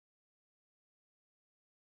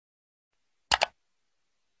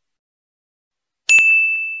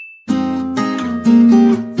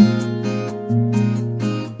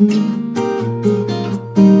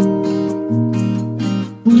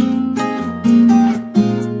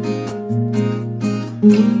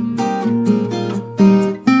Choupi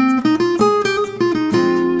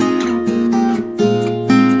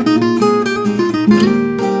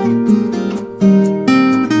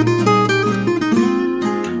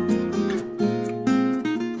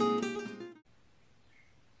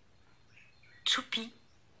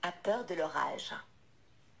a peur de l'orage.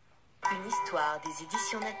 Une histoire des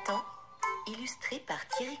éditions Nathan, illustrée par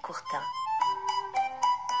Thierry Courtin.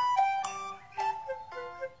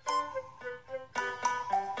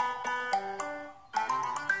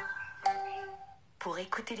 Pour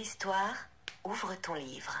écouter l'histoire, ouvre ton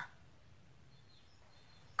livre.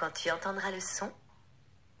 Quand tu entendras le son,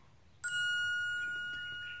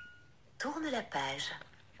 tourne la page.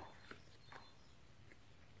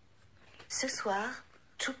 Ce soir,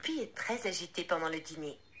 Choupi est très agité pendant le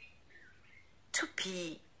dîner.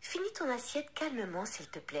 Choupi, finis ton assiette calmement, s'il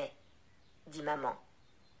te plaît, dit maman.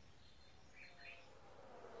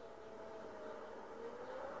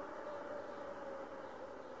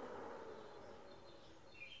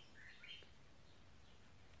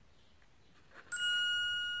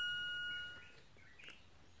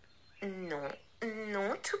 Non,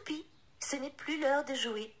 non, Choupi, ce n'est plus l'heure de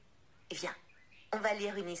jouer. Viens, on va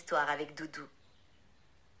lire une histoire avec Doudou.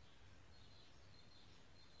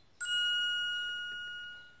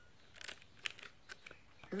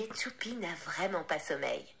 Mais Choupi n'a vraiment pas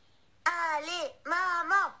sommeil. Allez,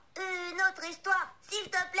 maman, une autre histoire, s'il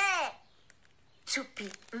te plaît.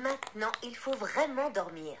 Choupi, maintenant, il faut vraiment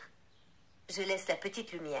dormir. Je laisse la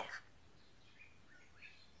petite lumière.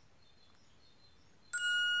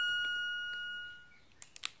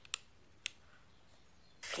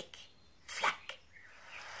 Flic, flac.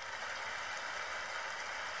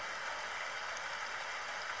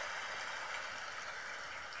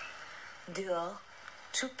 Dehors,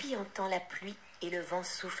 Choupi entend la pluie et le vent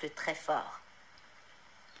souffle très fort.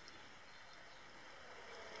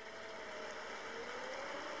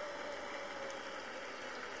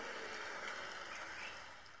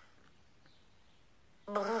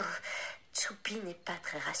 Brrr, Choupi n'est pas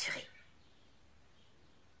très rassuré.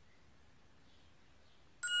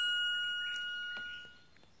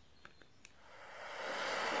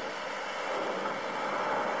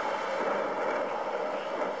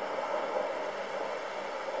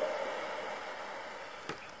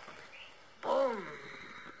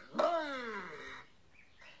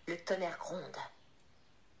 Le tonnerre gronde.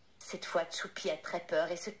 Cette fois, Choupi a très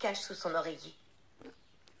peur et se cache sous son oreiller.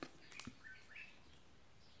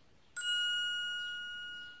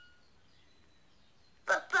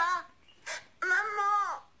 Papa,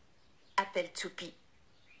 maman, Appelle Choupi.